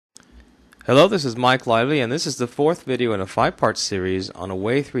Hello, this is Mike Lively, and this is the fourth video in a 5-part series on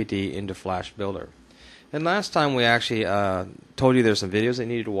Away3d into Flash Builder. And last time we actually told you there's some videos that you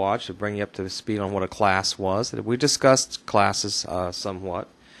needed to watch to bring you up to speed on what a class was. We discussed classes somewhat.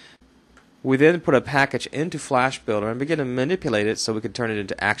 We then put a package into Flash Builder and began to manipulate it so we could turn it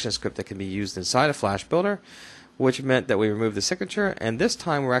into ActionScript that can be used inside of Flash Builder, which meant that we removed the signature. And this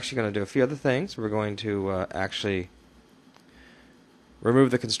time we're actually going to do a few other things. We're going to actually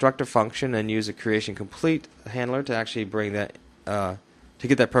remove the constructor function and use a creation complete handler to actually bring that to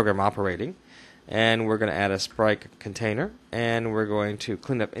get that program operating. And we're going to add a sprite container, and we're going to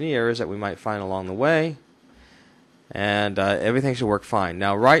clean up any errors that we might find along the way, and everything should work fine.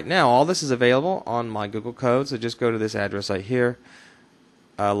 Now right now all this is available on my Google Code, so just go to this address right here,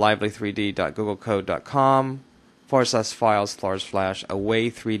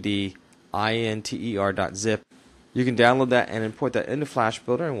 lively3d.googlecode.com/files/away3d inter.zip. You can download that and import that into Flash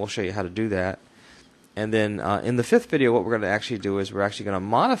Builder, and we'll show you how to do that. And then in the fifth video, what we're going to actually do is we're actually going to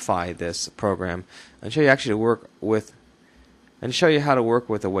modify this program and show you actually how to work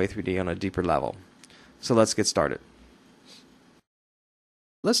with Away3d on a deeper level. So let's get started.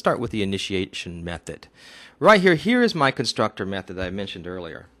 Let's start with the initiation method. Right here is my constructor method that I mentioned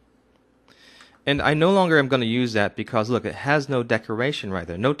earlier. And I no longer am going to use that because look, it has no declaration right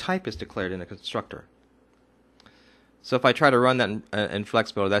there. No type is declared in the constructor. So if I try to run that in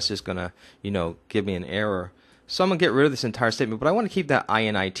Flex Builder, that's just going to, give me an error. So I'm going to get rid of this entire statement, but I want to keep that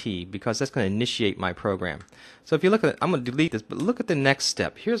init because that's going to initiate my program. So if you look at it, I'm going to delete this, but look at the next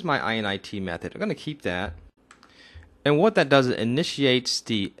step. Here's my init method. I'm going to keep that. And what that does is it initiates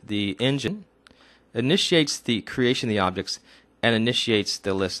the engine, initiates the creation of the objects, and initiates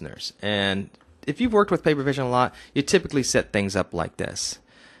the listeners. And if you've worked with Paper Vision a lot, you typically set things up like this.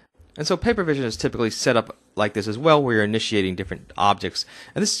 And so Paper Vision is typically set up like this as well, where you're initiating different objects.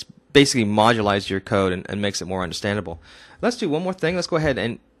 And this basically modularizes your code and makes it more understandable. Let's do one more thing. Let's go ahead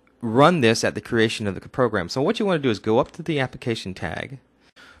and run this at the creation of the program. So what you want to do is go up to the application tag.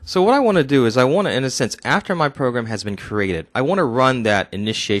 So what I want to do is I want to, in a sense, after my program has been created, I want to run that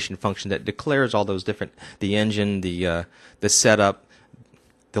initiation function that declares all those different, the engine, the setup,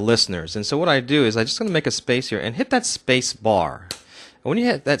 the listeners. And so what I do is I'm just going to make a space here and hit that space bar. And when you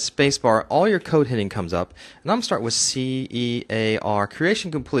hit that space bar, all your code hitting comes up. And I'm going to start with CEAR. Creation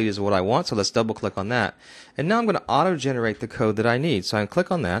complete is what I want, so let's double click on that. And now I'm going to auto-generate the code that I need. So I can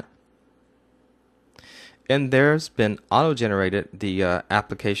click on that. And there's been auto-generated the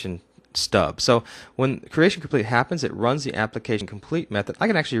application stub. So when creation complete happens, it runs the application complete method. I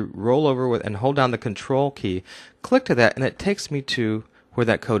can actually roll over with and hold down the control key, click to that, and it takes me to where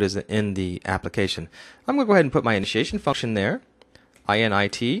that code is in the application. I'm going to go ahead and put my initiation function there.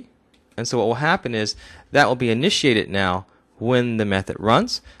 init, and so what will happen is that will be initiated now when the method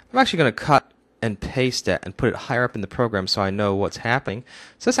runs. I'm actually going to cut and paste that and put it higher up in the program so I know what's happening.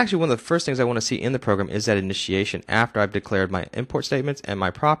 So that's actually one of the first things I want to see in the program is that initiation after I've declared my import statements and my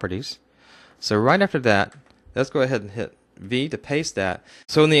properties. So right after that, let's go ahead and hit V to paste that.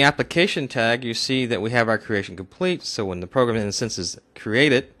 So in the application tag, you see that we have our creation complete. So when the program in a sense is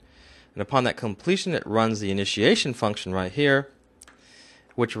created, and upon that completion, it runs the initiation function right here,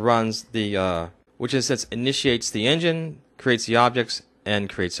 which runs the, which in a sense initiates the engine, creates the objects, and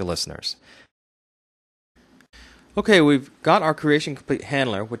creates the listeners. Okay, we've got our creation complete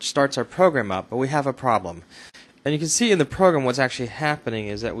handler, which starts our program up, but we have a problem. And you can see in the program what's actually happening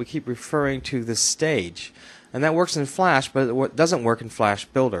is that we keep referring to the stage. And that works in Flash, but it doesn't work in Flash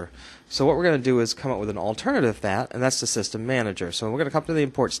Builder. So what we're going to do is come up with an alternative to that, and that's the System Manager. So we're going to come to the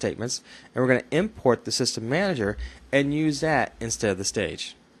import statements, and we're going to import the System Manager and use that instead of the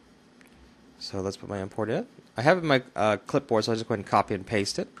stage. So let's put my import in. I have it in my clipboard, so I'll just go ahead and copy and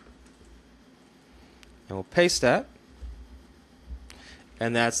paste it. And we'll paste that.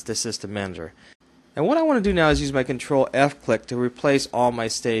 And that's the System Manager. And what I want to do now is use my Control F click to replace all my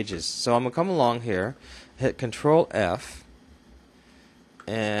stages. So I'm going to come along here, hit Control F,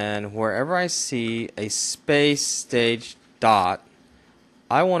 and wherever I see a space stage dot,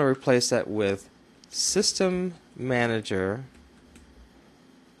 I want to replace that with System Manager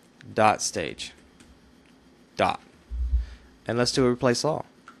dot stage dot. And let's do a replace all.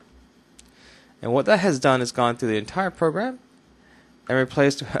 And what that has done is gone through the entire program and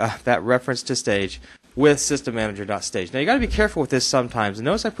replaced that reference to stage with System Manager.stage. Now you got to be careful with this sometimes. And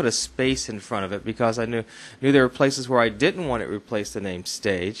notice I put a space in front of it because I knew there were places where I didn't want it to replace the name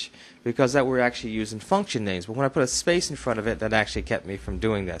stage because that we're actually using function names. But when I put a space in front of it, that actually kept me from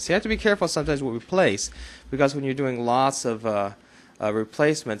doing that. So you have to be careful sometimes what we place because when you're doing lots of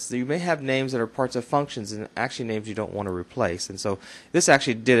replacements, you may have names that are parts of functions and actually names you don't want to replace. And so this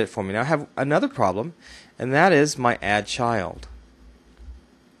actually did it for me. Now I have another problem, and that is my add child.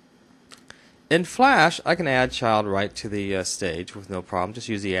 In Flash, I can add child right to the stage with no problem. Just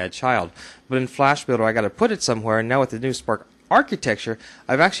use the add child. But in Flash Builder, I got to put it somewhere. And now with the new Spark architecture,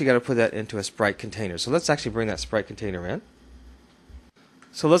 I've actually got to put that into a sprite container. So let's actually bring that sprite container in.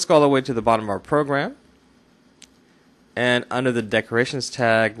 So let's go all the way to the bottom of our program. And under the decorations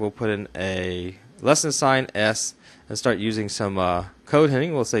tag, we'll put in a lesson sign S and start using some code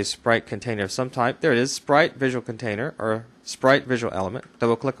hinting. We'll say sprite container of some type. There it is, sprite visual container or sprite visual element.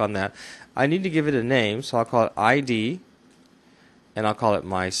 Double click on that. I need to give it a name, so I'll call it ID, and I'll call it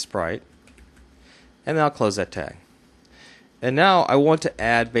my sprite, and then I'll close that tag. And now I want to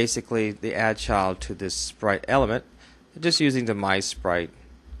add basically the add child to this sprite element, just using the my sprite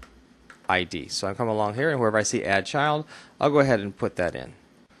ID. So I come along here, and wherever I see add child, I'll go ahead and put that in.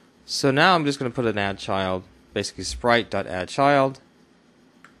 So now I'm just going to put an add child, basically sprite.addChild,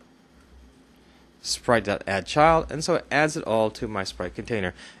 sprite.addChild, and so it adds it all to my sprite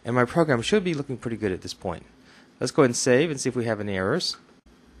container. And my program should be looking pretty good at this point. Let's go ahead and save and see if we have any errors.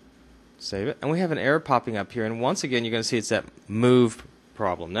 Save it, and we have an error popping up here, and once again you're going to see it's that move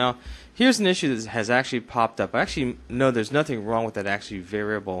problem. Now here's an issue that has actually popped up. I actually know there's nothing wrong with that actually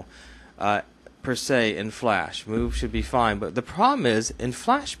variable per se in Flash. Move should be fine, but the problem is in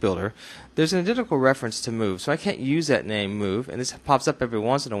Flash Builder there's an identical reference to move, so I can't use that name move, and this pops up every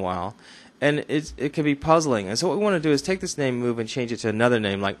once in a while, and it can be puzzling. And so what we want to do is take this name move and change it to another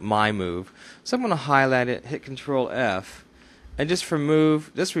name like my move. So I'm going to highlight it, hit Control F, and just for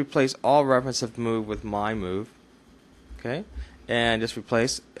move, just replace all reference of move with my move. Okay, and just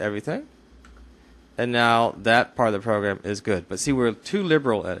replace everything. And now that part of the program is good. But see, we're too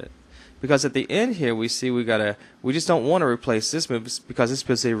liberal at it, because at the end here we see we just don't want to replace this move because it's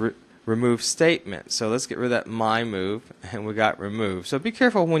supposed to remove statement. So let's get rid of that my move, and we got remove. So be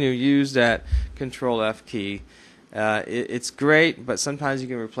careful when you use that Control F key. It's great, but sometimes you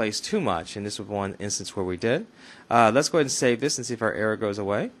can replace too much, and this was one instance where we did. Let's go ahead and save this and see if our error goes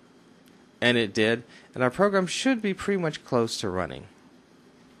away. And it did, and our program should be pretty much close to running.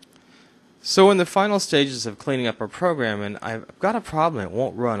 So in the final stages of cleaning up our program, and I've got a problem, it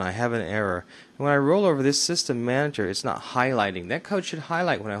won't run, I have an error. And when I roll over this system manager, it's not highlighting. That code should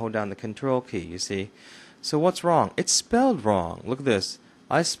highlight when I hold down the control key, you see. So what's wrong? It's spelled wrong. Look at this.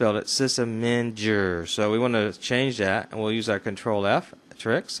 I spelled it system manager. So we want to change that, and we'll use our Control F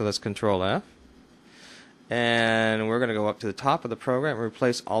trick. So let's Control F. And we're going to go up to the top of the program and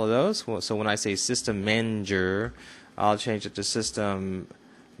replace all of those. So when I say system manager, I'll change it to system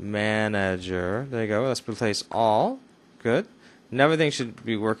manager. There you go. Let's replace all. Good. And everything should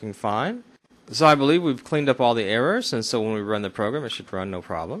be working fine. So I believe we've cleaned up all the errors, and so when we run the program, it should run no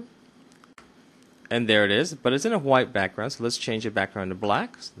problem. And there it is, but it's in a white background, so let's change the background to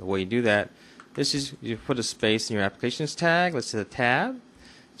black. So the way you do that is you put a space in your applications tag. Let's hit a tab.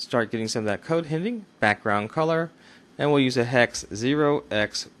 Start getting some of that code hinting, background color, and we'll use a hex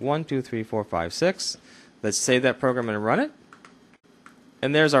 0x123456. Let's save that program and run it.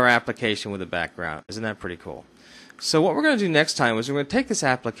 And there's our application with a background. Isn't that pretty cool? So what we're going to do next time is we're going to take this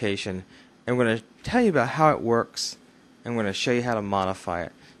application and we're going to tell you about how it works, and we're going to show you how to modify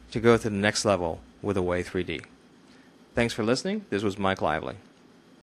it to go to the next level with Away3d. Thanks for listening. This was Mike Lively.